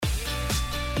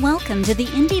Welcome to the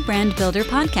Indie Brand Builder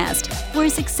podcast,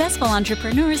 where successful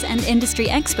entrepreneurs and industry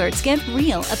experts get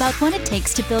real about what it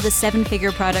takes to build a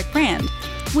seven-figure product brand.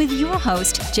 With your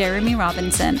host, Jeremy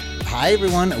Robinson. Hi,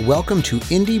 everyone. Welcome to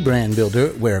Indie Brand Builder,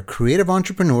 where creative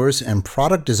entrepreneurs and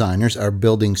product designers are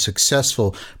building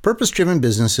successful, purpose-driven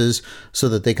businesses so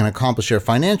that they can accomplish their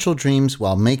financial dreams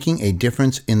while making a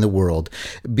difference in the world.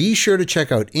 Be sure to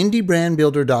check out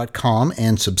indiebrandbuilder.com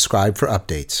and subscribe for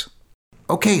updates.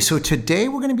 Okay, so today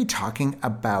we're going to be talking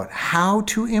about how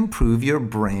to improve your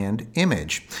brand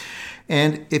image.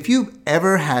 And if you've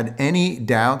ever had any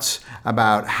doubts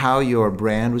about how your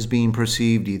brand was being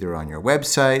perceived, either on your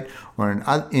website or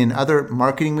in other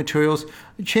marketing materials,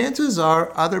 chances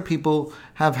are other people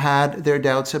have had their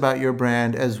doubts about your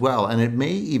brand as well, and it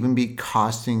may even be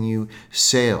costing you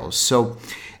sales. So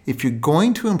if you're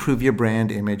going to improve your brand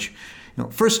image,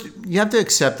 first, you have to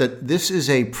accept that this is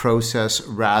a process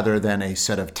rather than a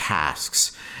set of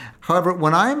tasks. However,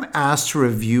 when I'm asked to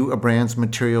review a brand's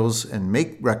materials and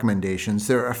make recommendations,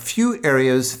 there are a few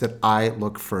areas that I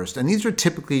look first. And these are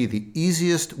typically the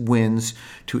easiest wins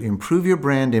to improve your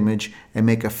brand image and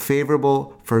make a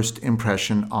favorable first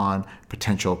impression on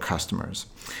potential customers.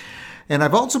 And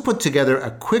I've also put together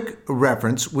a quick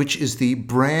reference, which is the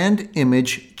brand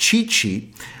image cheat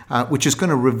sheet, which is going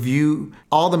to review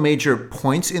all the major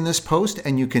points in this post.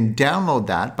 And you can download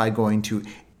that by going to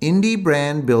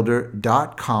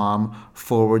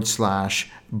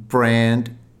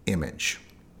indiebrandbuilder.com/brand image.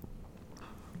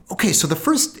 Okay, so the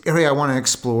first area I want to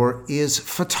explore is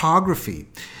photography.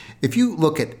 If you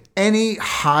look at any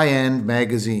high-end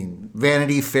magazine,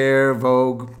 Vanity Fair,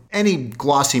 Vogue, any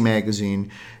glossy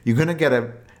magazine, you're going to get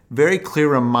a very clear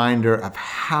reminder of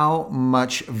how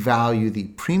much value the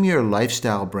premier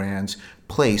lifestyle brands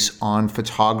place on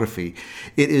photography.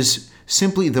 It is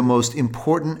simply the most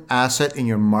important asset in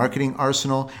your marketing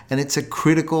arsenal, and it's a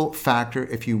critical factor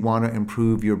if you want to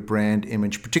improve your brand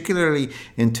image, particularly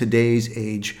in today's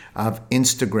age of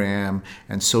Instagram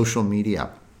and social media.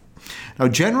 Now,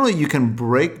 generally, you can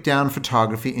break down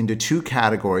photography into two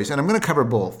categories, and I'm going to cover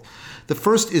both. The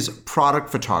first is product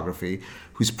photography,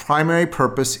 whose primary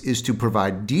purpose is to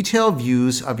provide detailed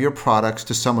views of your products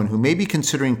to someone who may be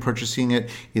considering purchasing it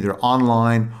either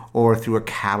online or through a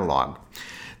catalog.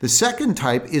 The second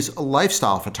type is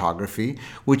lifestyle photography,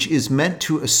 which is meant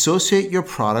to associate your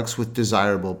products with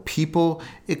desirable people,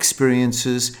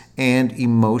 experiences, and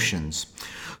emotions.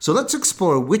 So let's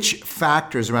explore which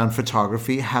factors around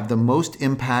photography have the most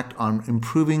impact on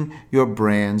improving your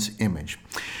brand's image.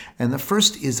 And the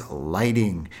first is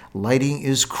lighting. Lighting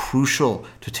is crucial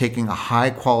to taking a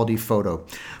high-quality photo.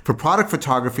 For product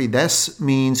photography, this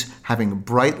means having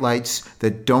bright lights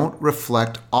that don't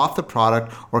reflect off the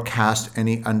product or cast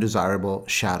any undesirable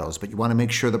shadows. But you want to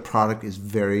make sure the product is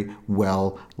very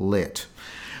well lit.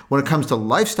 When it comes to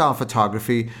lifestyle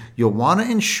photography, you'll want to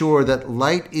ensure that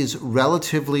light is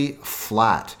relatively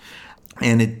flat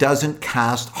and it doesn't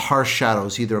cast harsh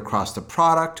shadows either across the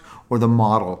product or the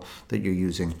model that you're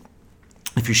using.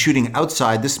 If you're shooting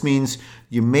outside, this means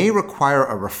you may require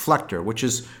a reflector, which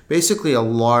is basically a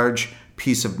large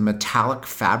piece of metallic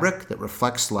fabric that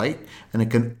reflects light, and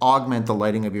it can augment the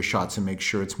lighting of your shots and make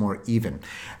sure it's more even.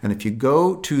 And if you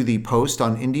go to the post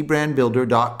on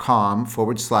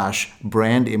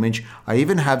indiebrandbuilder.com/brand image, I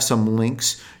even have some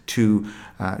links to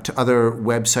other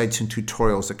websites and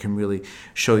tutorials that can really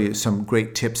show you some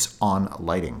great tips on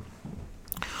lighting.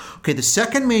 Okay, the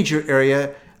second major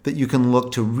area that you can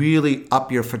look to really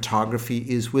up your photography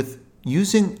is with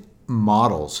using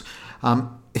models.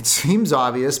 It seems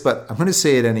obvious, but I'm going to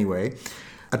say it anyway.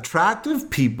 Attractive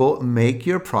people make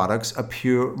your products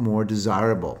appear more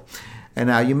desirable. And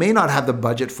now you may not have the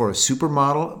budget for a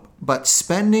supermodel, but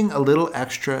spending a little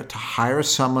extra to hire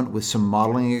someone with some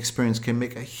modeling experience can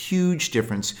make a huge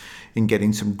difference in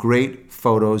getting some great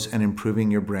photos and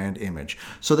improving your brand image.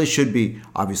 So they should be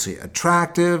obviously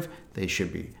attractive, they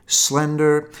should be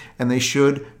slender, and they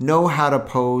should know how to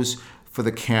pose for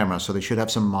the camera. So they should have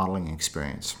some modeling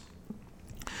experience.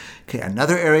 Okay,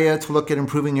 another area to look at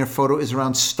improving your photo is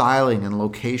around styling and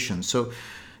location. So,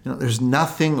 there's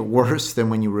nothing worse than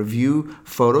when you review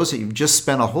photos that you've just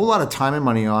spent a whole lot of time and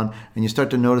money on, and you start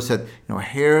to notice that,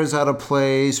 hair is out of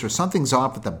place or something's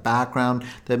off with the background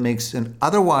that makes an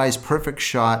otherwise perfect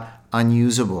shot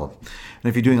unusable. And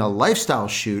if you're doing a lifestyle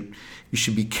shoot, you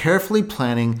should be carefully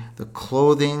planning the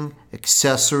clothing,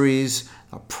 accessories,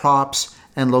 props,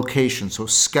 and locations. So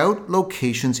scout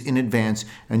locations in advance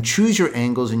and choose your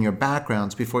angles and your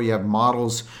backgrounds before you have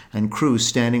models and crews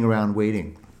standing around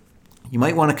waiting. You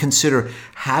might want to consider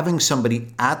having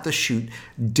somebody at the shoot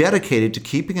dedicated to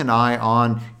keeping an eye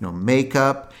on,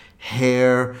 makeup,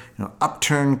 hair,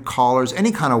 upturned collars,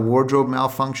 any kind of wardrobe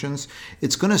malfunctions,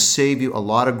 it's going to save you a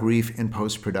lot of grief in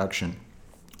post-production.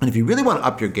 And if you really want to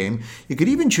up your game, you could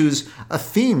even choose a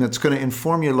theme that's going to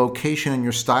inform your location and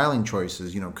your styling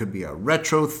choices. It could be a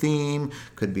retro theme,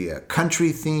 could be a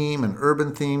country theme, an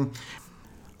urban theme.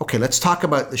 Okay, let's talk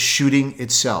about the shooting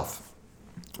itself.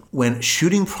 When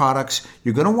shooting products,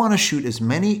 you're going to want to shoot as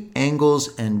many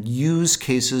angles and use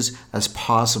cases as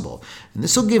possible. And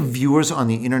this will give viewers on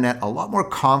the internet a lot more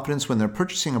confidence when they're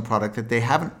purchasing a product that they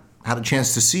haven't had a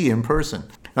chance to see in person.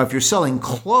 Now, if you're selling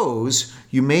clothes,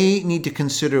 you may need to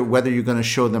consider whether you're going to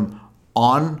show them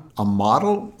on a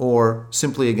model or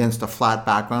simply against a flat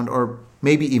background, or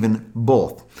maybe even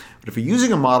both. But if you're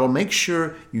using a model, make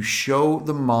sure you show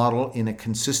the model in a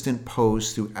consistent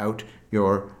pose throughout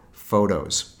your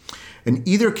photos. In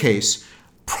either case,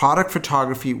 product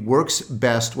photography works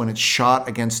best when it's shot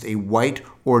against a white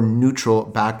or neutral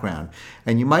background.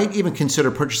 And you might even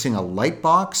consider purchasing a light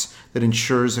box that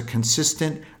ensures a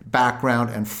consistent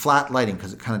background and flat lighting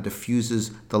because it kind of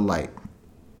diffuses the light.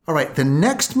 All right, the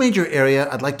next major area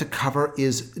I'd like to cover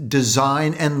is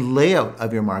design and layout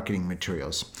of your marketing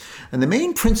materials. And the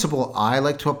main principle I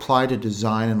like to apply to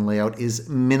design and layout is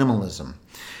minimalism.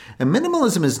 And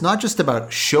minimalism is not just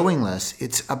about showing less,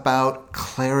 it's about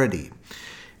clarity.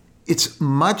 It's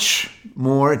much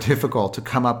more difficult to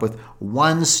come up with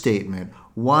one statement,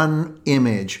 one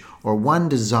image, or one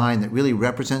design that really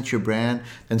represents your brand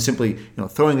than simply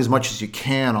throwing as much as you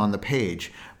can on the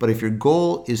page. But if your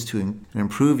goal is to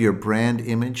improve your brand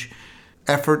image,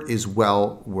 effort is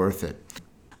well worth it.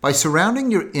 By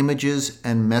surrounding your images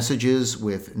and messages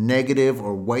with negative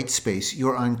or white space,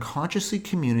 you're unconsciously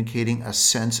communicating a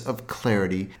sense of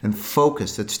clarity and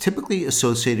focus that's typically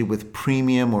associated with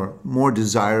premium or more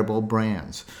desirable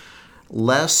brands.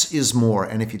 Less is more,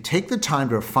 and if you take the time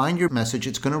to refine your message,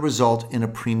 it's going to result in a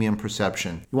premium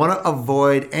perception. You want to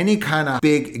avoid any kind of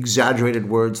big exaggerated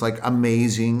words like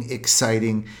amazing,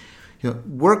 exciting.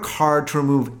 Work hard to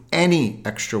remove any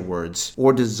extra words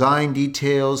or design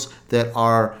details that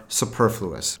are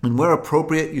superfluous. And where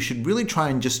appropriate, you should really try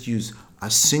and just use a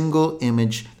single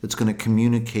image that's going to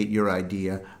communicate your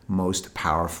idea most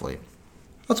powerfully.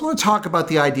 I also want to talk about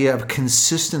the idea of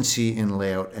consistency in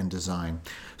layout and design.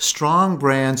 Strong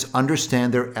brands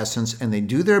understand their essence and they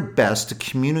do their best to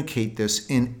communicate this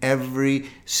in every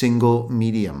single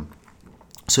medium.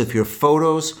 So if your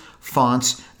photos,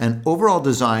 fonts, and overall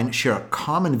design share a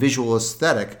common visual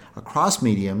aesthetic across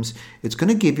mediums, it's going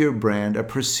to give your brand a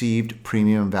perceived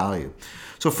premium value.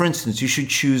 So for instance, you should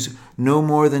choose no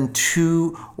more than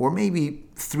 2 or maybe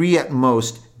 3 at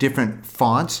most different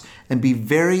fonts and be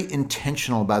very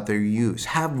intentional about their use.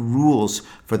 Have rules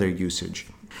for their usage.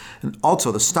 And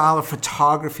also, the style of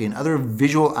photography and other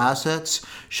visual assets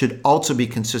should also be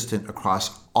consistent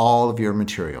across all of your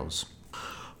materials.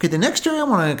 Okay, the next area I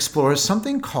want to explore is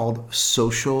something called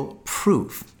social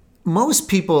proof. Most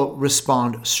people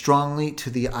respond strongly to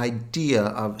the idea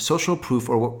of social proof,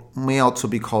 or what may also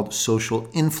be called social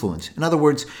influence. In other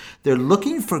words, they're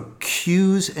looking for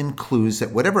cues and clues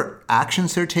that whatever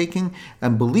actions they're taking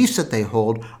and beliefs that they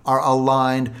hold are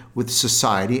aligned with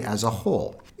society as a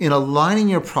whole. In aligning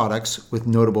your products with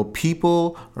notable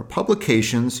people or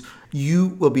publications, you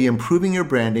will be improving your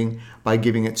branding by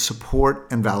giving it support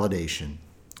and validation.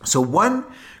 So one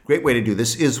great way to do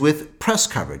this is with press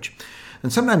coverage.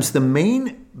 And sometimes the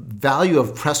main value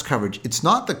of press coverage, it's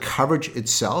not the coverage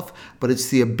itself, but it's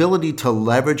the ability to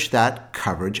leverage that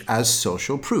coverage as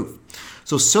social proof.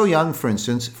 So Young, for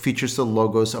instance, features the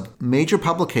logos of major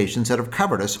publications that have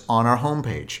covered us on our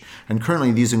homepage. And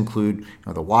currently these include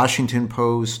the Washington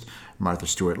Post, Martha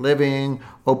Stewart Living,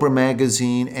 Oprah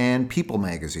Magazine, and People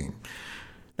Magazine.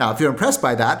 Now, if you're impressed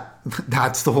by that,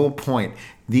 that's the whole point.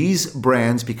 These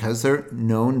brands, because they're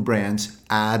known brands,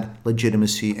 add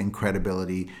legitimacy and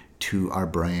credibility to our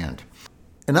brand.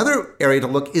 Another area to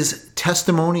look is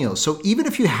testimonials. So even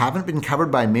if you haven't been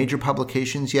covered by major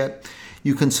publications yet,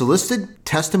 you can solicit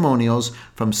testimonials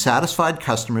from satisfied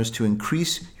customers to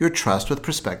increase your trust with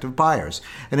prospective buyers.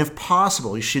 And if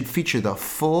possible, you should feature the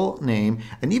full name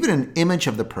and even an image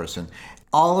of the person.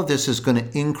 All of this is going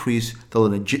to increase the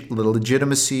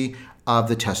legitimacy of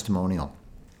the testimonial.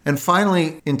 And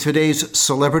finally, in today's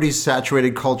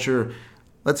celebrity-saturated culture,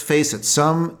 let's face it,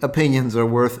 some opinions are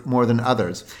worth more than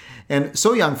others. And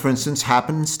So Young, for instance,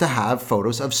 happens to have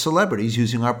photos of celebrities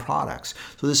using our products.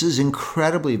 So this is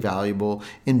incredibly valuable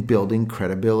in building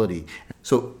credibility.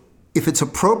 So if it's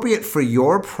appropriate for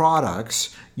your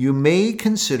products, you may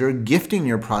consider gifting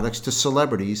your products to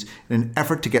celebrities in an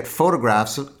effort to get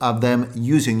photographs of them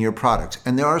using your products.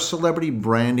 And there are celebrity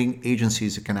branding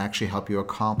agencies that can actually help you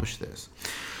accomplish this.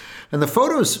 And the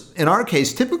photos, in our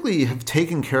case, typically have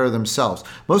taken care of themselves.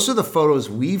 Most of the photos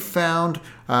we've found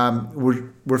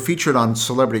were featured on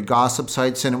celebrity gossip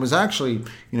sites, and it was actually,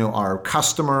 our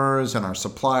customers and our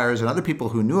suppliers and other people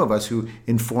who knew of us who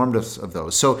informed us of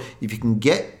those. So if you can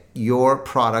get your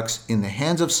products in the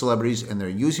hands of celebrities and they're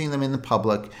using them in the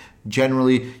public,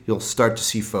 generally you'll start to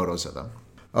see photos of them.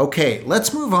 Okay,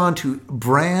 let's move on to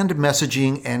brand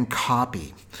messaging and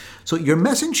copy. So your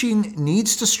messaging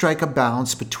needs to strike a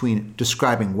balance between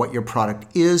describing what your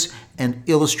product is and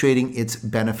illustrating its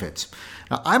benefits.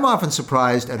 Now, I'm often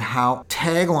surprised at how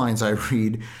taglines I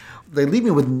read, they leave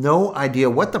me with no idea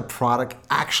what the product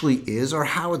actually is or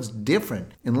how it's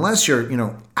different. Unless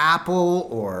you're, Apple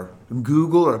or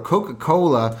Google or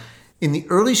Coca-Cola, in the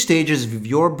early stages of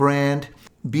your brand,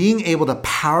 being able to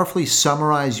powerfully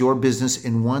summarize your business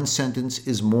in one sentence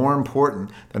is more important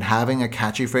than having a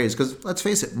catchy phrase, because let's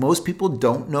face it, most people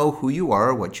don't know who you are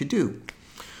or what you do.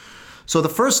 So the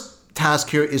first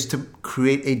task here is to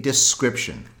create a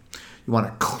description. You want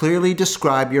to clearly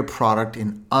describe your product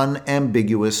in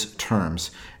unambiguous terms.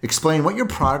 Explain what your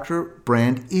product or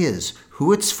brand is,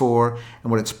 who it's for, and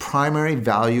what its primary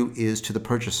value is to the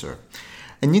purchaser.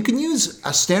 And you can use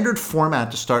a standard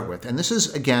format to start with. And this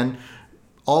is, again,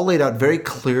 all laid out very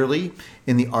clearly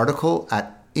in the article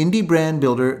at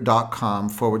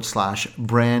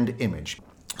indiebrandbuilder.com/brand image.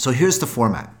 So here's the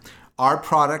format. Our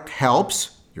product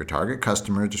helps, your target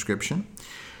customer description,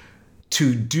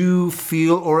 to do,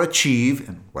 feel, or achieve,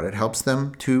 and what it helps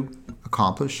them to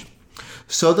accomplish,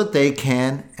 so that they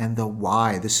can, and the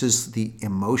why. This is the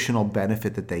emotional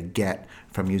benefit that they get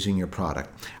from using your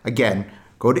product. Again,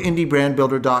 go to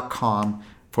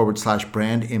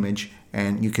indiebrandbuilder.com/brand image,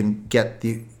 and you can get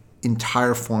the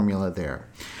entire formula there.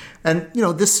 And,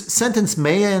 this sentence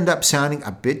may end up sounding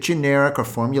a bit generic or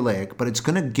formulaic, but it's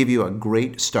going to give you a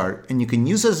great start, and you can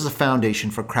use it as a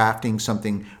foundation for crafting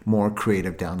something more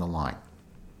creative down the line.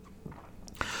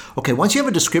 Okay, once you have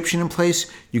a description in place,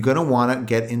 you're going to want to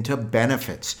get into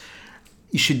benefits.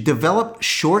 You should develop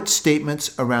short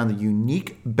statements around the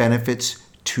unique benefits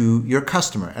to your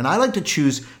customer. And I like to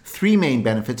choose 3 main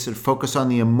benefits that focus on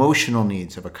the emotional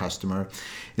needs of a customer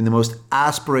in the most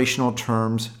aspirational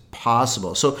terms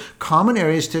possible. So common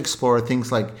areas to explore are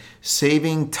things like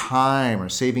saving time or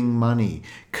saving money,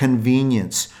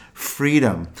 convenience,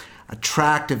 freedom,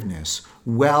 attractiveness,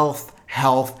 wealth,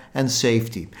 health, and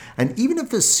safety. And even if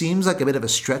this seems like a bit of a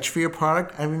stretch for your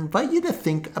product, I invite you to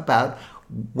think about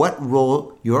what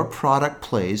role your product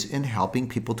plays in helping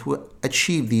people to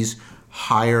achieve these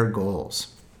higher goals.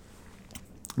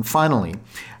 And finally,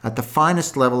 at the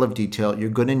finest level of detail, you're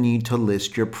going to need to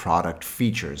list your product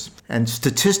features. And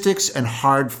statistics and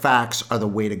hard facts are the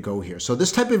way to go here. So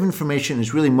this type of information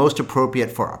is really most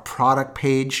appropriate for a product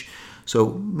page. So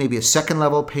maybe a second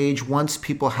level page once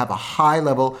people have a high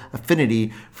level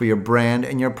affinity for your brand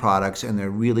and your products and they're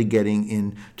really getting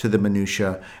into the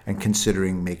minutia and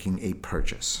considering making a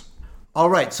purchase. All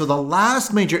right, so the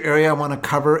last major area I want to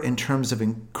cover in terms of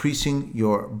increasing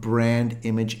your brand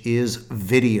image is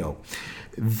video.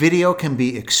 Video can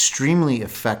be extremely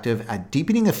effective at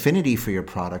deepening affinity for your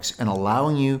products and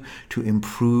allowing you to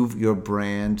improve your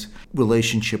brand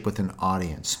relationship with an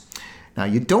audience. Now,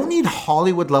 you don't need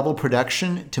Hollywood-level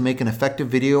production to make an effective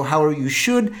video. However, you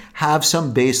should have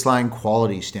some baseline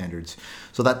quality standards.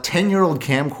 So that 10-year-old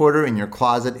camcorder in your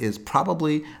closet is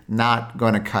probably not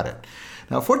going to cut it.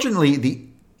 Now, fortunately, the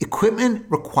equipment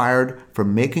required for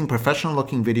making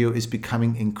professional-looking video is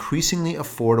becoming increasingly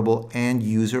affordable and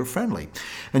user-friendly.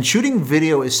 And shooting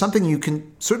video is something you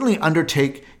can certainly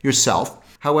undertake yourself.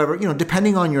 However,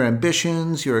 depending on your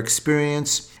ambitions, your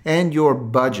experience, and your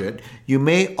budget, you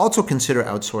may also consider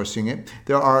outsourcing it.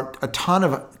 There are a ton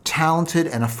of talented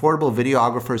and affordable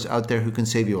videographers out there who can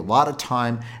save you a lot of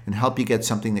time and help you get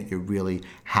something that you're really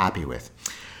happy with.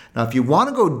 Now, if you want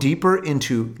to go deeper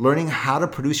into learning how to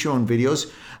produce your own videos,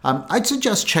 I'd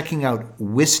suggest checking out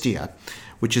Wistia,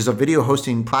 which is a video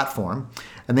hosting platform.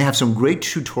 And they have some great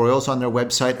tutorials on their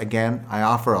website. Again, I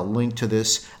offer a link to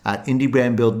this at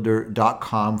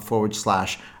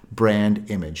indiebrandbuilder.com/brand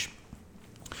image.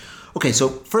 Okay, so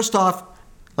first off,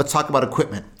 let's talk about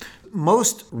equipment.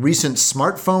 Most recent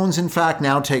smartphones, in fact,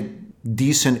 now take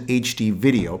decent HD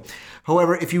video.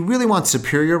 However, if you really want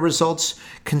superior results,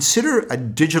 consider a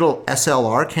digital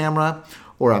SLR camera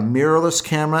or a mirrorless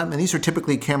camera. And these are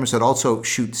typically cameras that also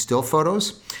shoot still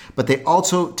photos, but they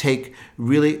also take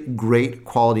really great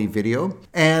quality video,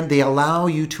 and they allow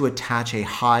you to attach a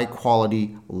high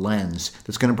quality lens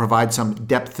that's going to provide some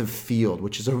depth of field,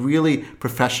 which is a really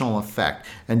professional effect.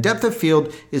 And depth of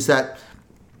field is that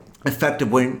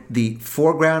effective when the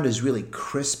foreground is really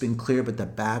crisp and clear, but the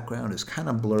background is kind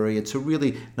of blurry. It's a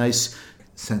really nice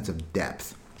sense of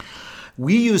depth.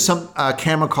 We use some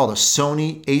camera called a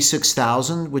Sony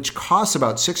a6000, which costs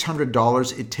about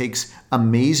 $600. It takes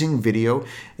amazing video,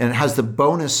 and it has the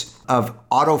bonus of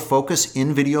autofocus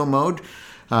in video mode,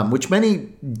 which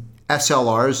many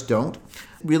SLRs don't.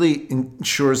 Really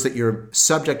ensures that your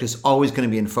subject is always going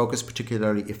to be in focus,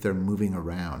 particularly if they're moving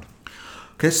around.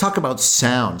 Okay, let's talk about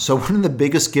sound. So one of the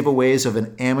biggest giveaways of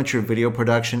an amateur video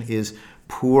production is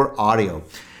poor audio.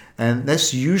 And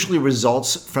this usually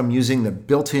results from using the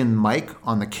built-in mic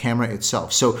on the camera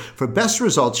itself. So for best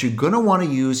results, you're going to want to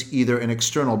use either an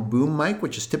external boom mic,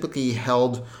 which is typically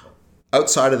held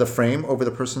outside of the frame over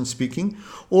the person speaking,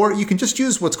 or you can just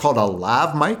use what's called a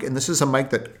lav mic, and this is a mic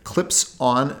that clips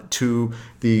on to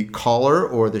the collar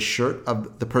or the shirt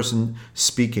of the person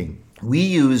speaking. We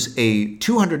use a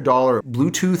 $200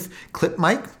 Bluetooth clip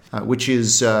mic, which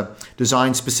is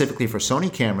designed specifically for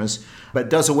Sony cameras, but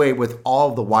does away with all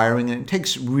of the wiring, and it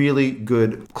takes really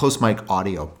good close mic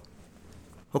audio.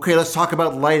 Okay, let's talk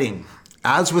about lighting.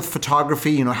 As with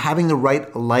photography, having the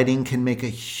right lighting can make a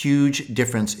huge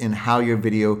difference in how your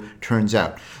video turns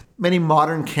out. Many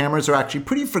modern cameras are actually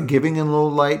pretty forgiving in low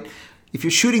light. If you're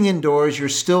shooting indoors, you're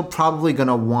still probably going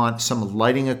to want some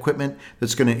lighting equipment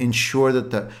that's going to ensure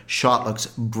that the shot looks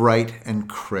bright and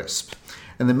crisp.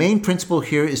 And the main principle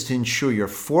here is to ensure your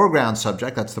foreground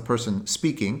subject, that's the person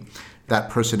speaking,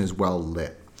 that person is well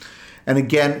lit. And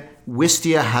again,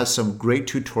 Wistia has some great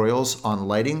tutorials on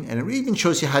lighting, and it even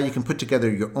shows you how you can put together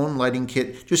your own lighting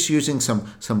kit just using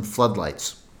some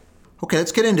floodlights. Okay,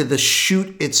 let's get into the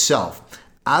shoot itself.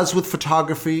 As with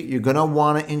photography, you're going to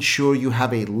want to ensure you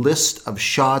have a list of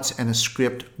shots and a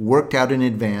script worked out in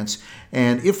advance,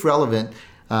 and if relevant,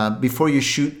 before you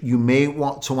shoot, you may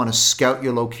want to scout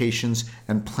your locations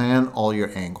and plan all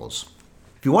your angles.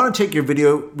 If you want to take your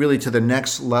video really to the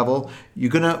next level, you're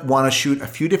going to want to shoot a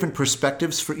few different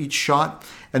perspectives for each shot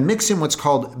and mix in what's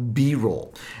called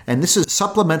B-roll. And this is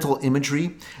supplemental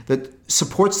imagery that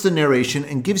supports the narration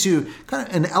and gives you kind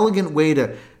of an elegant way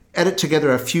to edit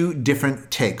together a few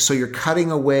different takes. So you're cutting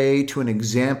away to an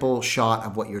example shot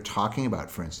of what you're talking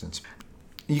about, for instance.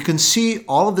 You can see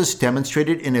all of this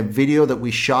demonstrated in a video that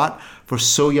we shot for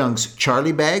So Young's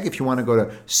Charlie Bag. If you want to go to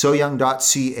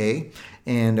soyoung.ca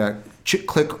and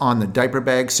click on the diaper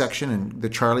bag section and the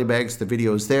Charlie bags, the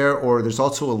video is there, or there's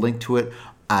also a link to it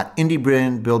at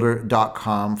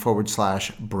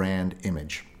indiebrandbuilder.com/brand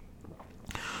image.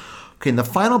 Okay, and the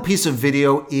final piece of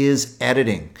video is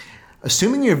editing.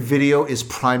 Assuming your video is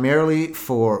primarily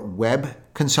for web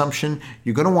consumption,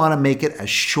 you're going to want to make it as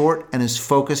short and as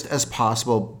focused as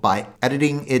possible by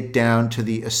editing it down to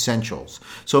the essentials.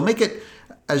 So make it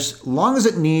as long as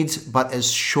it needs, but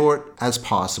as short as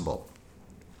possible.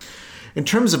 In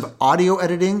terms of audio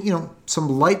editing, some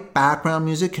light background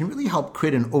music can really help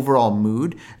create an overall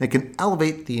mood, and it can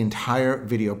elevate the entire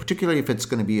video, particularly if it's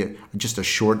going to be just a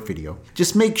short video.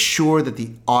 Just make sure that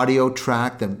the audio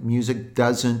track, the music,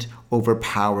 doesn't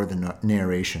overpower the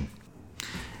narration.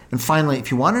 And finally,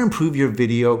 if you want to improve your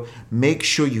video, make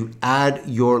sure you add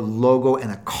your logo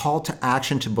and a call to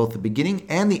action to both the beginning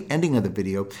and the ending of the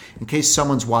video in case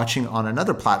someone's watching on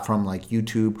another platform like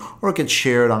YouTube or it gets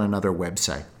shared on another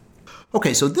website.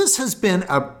 Okay, so this has been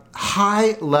a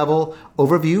high-level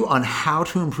overview on how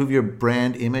to improve your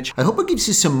brand image. I hope it gives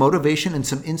you some motivation and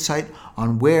some insight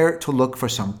on where to look for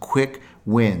some quick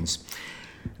wins.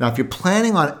 Now, if you're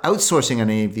planning on outsourcing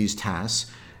any of these tasks,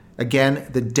 again,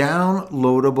 the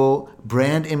downloadable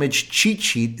brand image cheat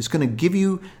sheet is going to give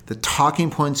you the talking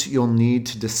points you'll need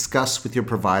to discuss with your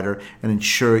provider and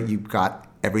ensure you've got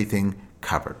everything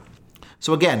covered.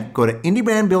 So again, go to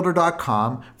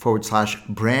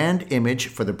indiebrandbuilder.com/brand image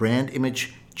for the brand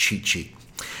image cheat sheet.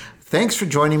 Thanks for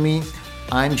joining me.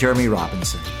 I'm Jeremy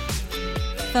Robinson.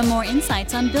 For more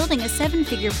insights on building a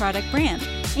 7-figure product brand,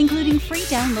 including free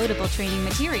downloadable training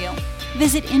material,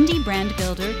 visit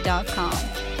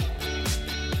indiebrandbuilder.com.